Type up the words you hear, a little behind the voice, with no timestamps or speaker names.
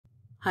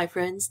Hi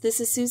friends, this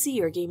is Susie,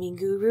 your gaming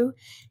guru,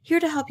 here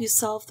to help you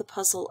solve the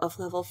puzzle of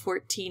level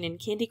 14 in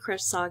Candy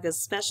Crush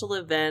Saga's special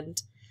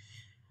event,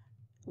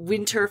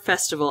 Winter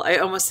Festival. I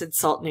almost said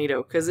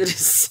Saltnado because it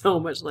is so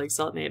much like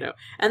Saltnado.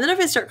 And then if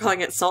I start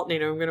calling it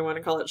Saltnado, I'm going to want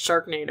to call it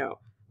Sharknado.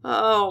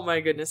 Oh my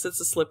goodness, it's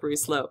a slippery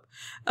slope.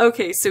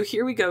 Okay, so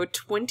here we go.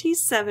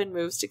 27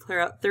 moves to clear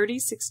out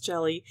 36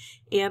 jelly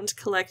and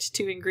collect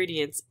 2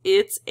 ingredients.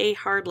 It's a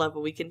hard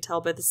level, we can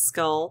tell by the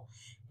skull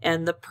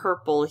and the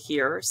purple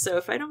here. So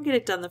if I don't get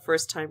it done the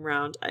first time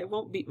round, I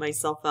won't beat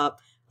myself up.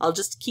 I'll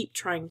just keep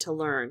trying to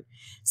learn.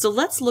 So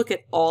let's look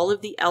at all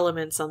of the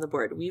elements on the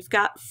board. We've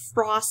got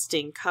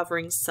frosting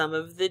covering some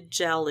of the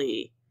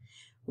jelly.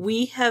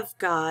 We have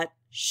got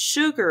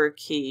sugar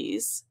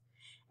keys.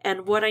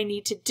 And what I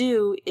need to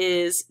do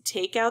is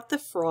take out the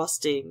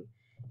frosting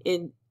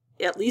in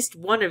at least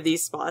one of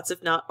these spots,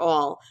 if not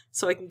all,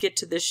 so I can get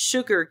to the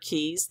sugar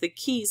keys. The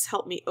keys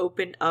help me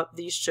open up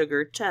these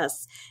sugar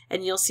chests.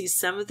 And you'll see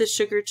some of the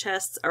sugar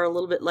chests are a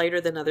little bit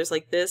lighter than others.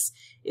 Like this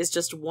is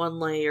just 1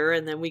 layer,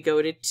 and then we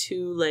go to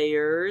 2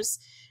 layers,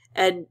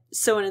 and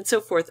so on and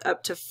so forth,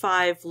 up to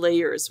 5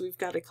 layers. We've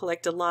got to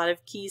collect a lot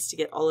of keys to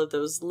get all of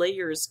those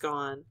layers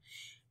gone.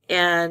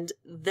 And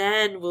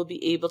then we'll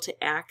be able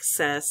to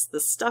access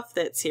the stuff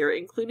that's here,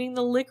 including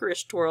the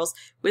licorice twirls,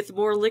 with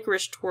more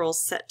licorice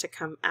twirls set to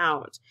come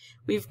out.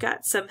 We've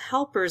got some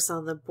helpers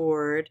on the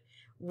board.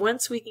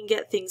 Once we can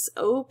get things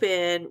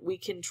open, we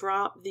can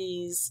drop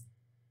these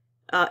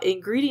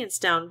ingredients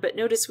down. But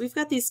notice we've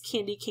got these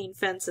candy cane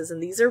fences,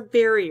 and these are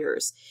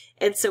barriers.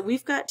 And so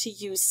we've got to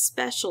use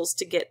specials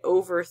to get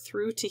over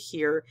through to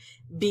here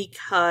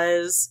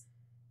because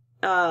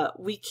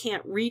we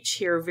can't reach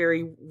here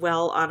very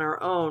well on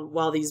our own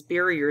while these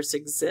barriers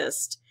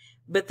exist.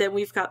 But then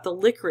we've got the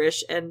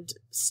licorice, and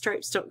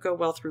stripes don't go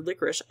well through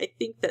licorice. I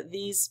think that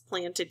these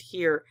planted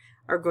here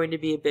are going to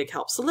be a big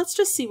help. So let's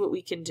just see what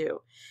we can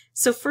do.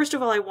 So first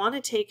of all, I want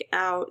to take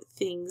out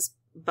things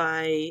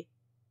by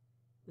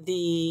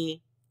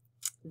the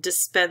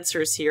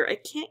dispensers here. I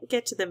can't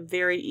get to them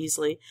very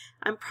easily.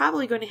 I'm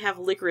probably going to have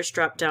licorice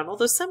drop down,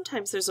 although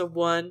sometimes there's a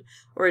 1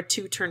 or a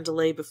 2 turn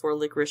delay before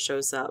licorice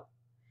shows up.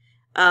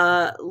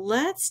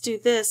 Let's do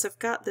this. I've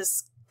got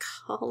this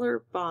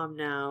color bomb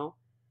now.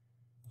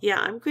 Yeah,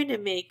 I'm going to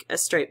make a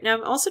stripe. Now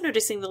I'm also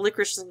noticing the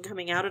licorice isn't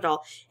coming out at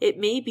all. It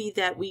may be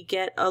that we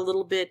get a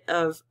little bit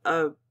of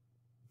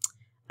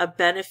a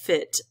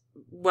benefit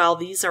while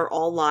these are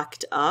all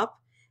locked up,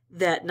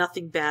 that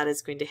nothing bad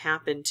is going to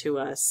happen to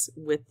us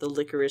with the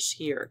licorice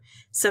here.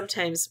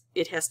 Sometimes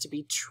it has to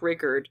be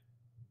triggered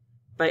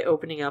by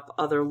opening up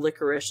other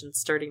licorice and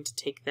starting to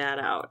take that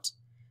out.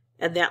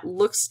 And that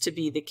looks to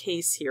be the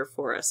case here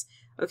for us.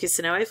 Okay,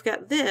 so now I've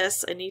got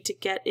this. I need to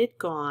get it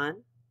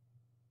gone.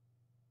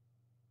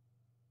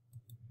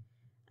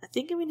 I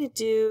think I'm going to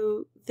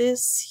do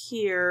this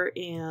here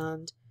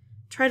and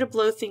try to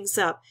blow things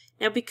up.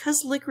 Now,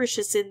 because licorice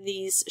is in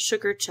these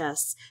sugar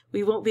chests,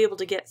 we won't be able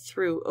to get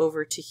through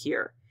over to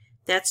here.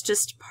 That's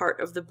just part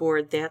of the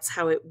board. That's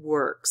how it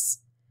works.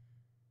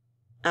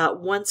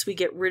 Once we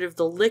get rid of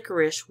the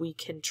licorice, we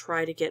can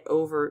try to get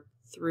over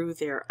through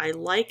there. I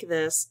like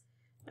this.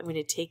 I'm going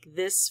to take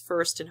this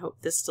first and hope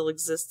this still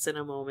exists in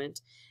a moment.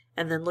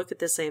 And then look at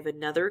this, I have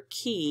another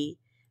key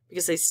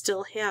because I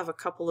still have a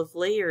couple of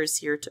layers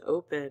here to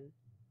open.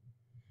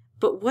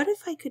 But what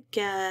if I could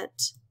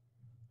get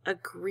a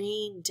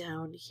green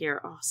down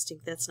here? Oh,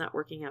 stink, that's not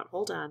working out.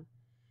 Hold on.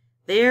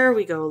 There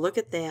we go. Look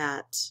at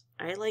that.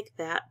 I like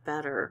that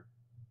better.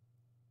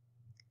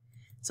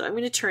 So I'm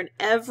going to turn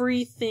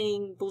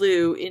everything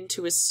blue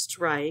into a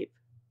stripe.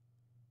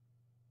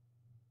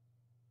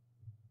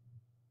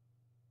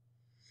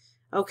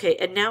 Okay,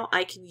 and now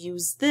I can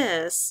use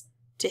this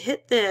to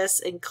hit this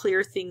and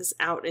clear things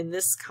out in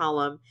this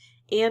column,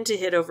 and to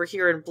hit over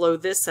here and blow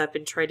this up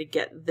and try to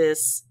get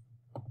this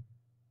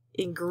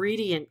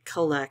ingredient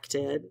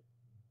collected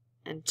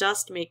and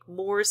just make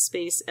more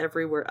space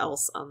everywhere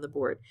else on the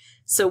board.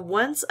 So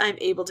once I'm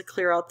able to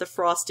clear out the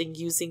frosting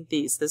using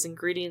those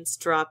ingredients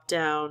drop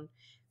down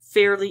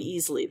fairly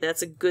easily.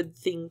 That's a good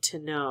thing to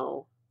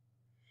know.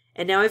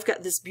 And now I've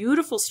got this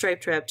beautiful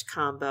striped wrapped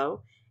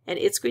combo. And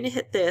it's going to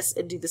hit this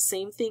and do the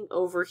same thing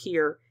over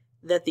here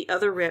that the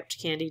other wrapped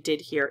candy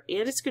did here.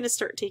 And it's going to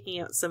start taking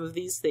out some of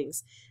these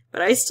things.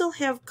 But I still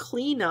have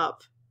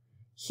cleanup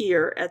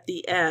here at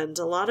the end.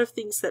 A lot of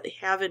things that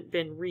haven't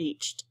been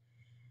reached.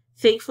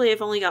 Thankfully,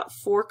 I've only got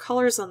 4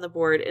 colors on the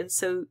board, and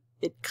so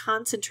it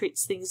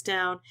concentrates things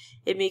down.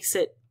 It makes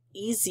it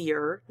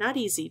easier, not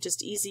easy,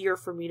 just easier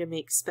for me to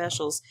make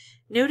specials.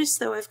 Notice,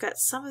 though, I've got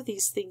some of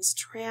these things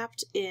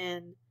trapped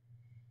in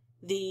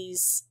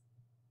these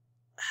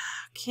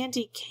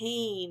candy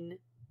cane.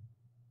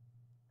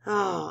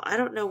 Oh, I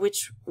don't know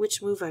which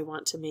move I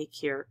want to make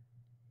here.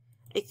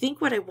 I think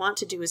what I want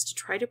to do is to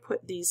try to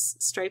put these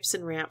stripes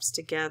and wraps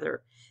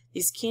together.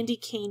 These candy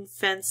cane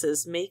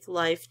fences make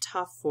life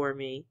tough for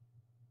me.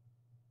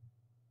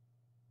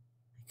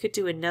 I could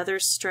do another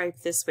stripe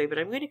this way, but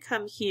I'm going to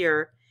come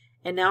here,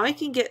 and now I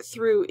can get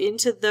through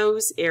into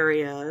those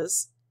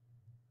areas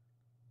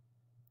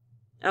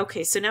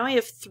Okay, so now I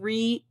have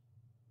 3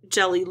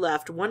 jelly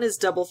left. One is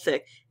double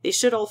thick. They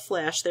should all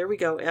flash. There we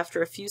go,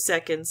 after a few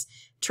seconds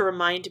to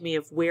remind me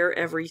of where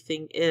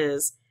everything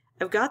is.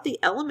 I've got the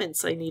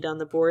elements I need on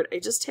the board. I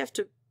just have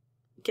to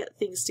get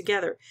things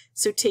together.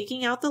 So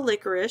taking out the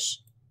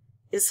licorice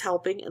is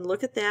helping, and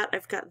look at that.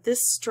 I've got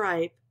this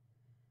stripe.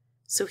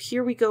 So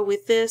here we go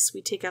with this.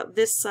 We take out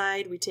this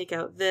side, we take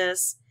out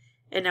this,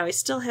 and now I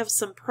still have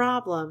some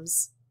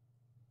problems.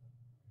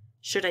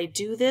 Should I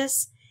do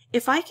this?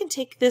 If I can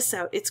take this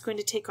out, it's going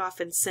to take off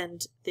and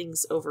send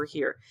things over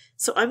here.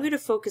 So I'm going to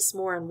focus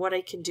more on what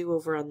I can do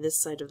over on this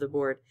side of the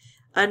board.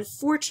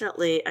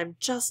 Unfortunately, I'm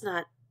just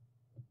not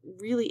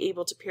really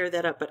able to pair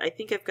that up, but I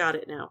think I've got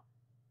it now.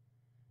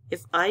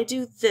 If I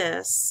do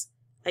this,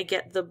 I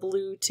get the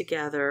blue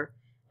together,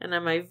 and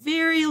on my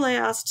very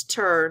last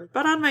turn,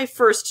 but on my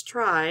first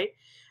try,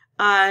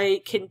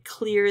 I can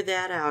clear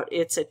that out.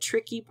 It's a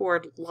tricky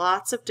board,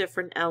 lots of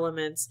different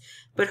elements,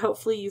 but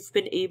hopefully you've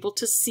been able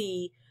to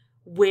see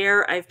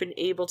where I've been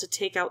able to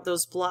take out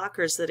those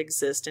blockers that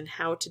exist and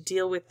how to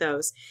deal with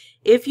those.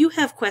 If you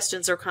have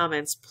questions or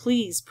comments,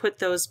 please put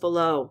those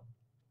below.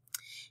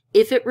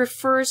 If it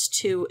refers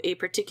to a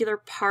particular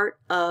part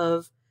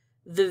of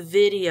the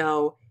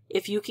video,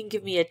 if you can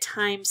give me a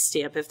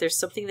timestamp, if there's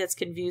something that's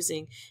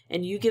confusing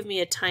and you give me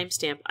a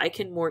timestamp, I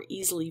can more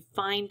easily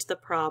find the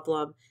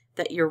problem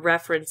that you're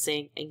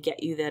referencing and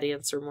get you that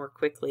answer more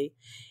quickly.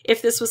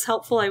 If this was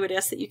helpful, I would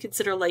ask that you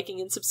consider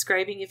liking and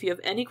subscribing. If you have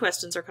any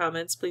questions or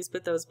comments, please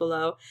put those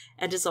below.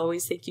 And as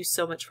always, thank you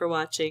so much for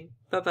watching.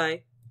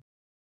 Bye-bye.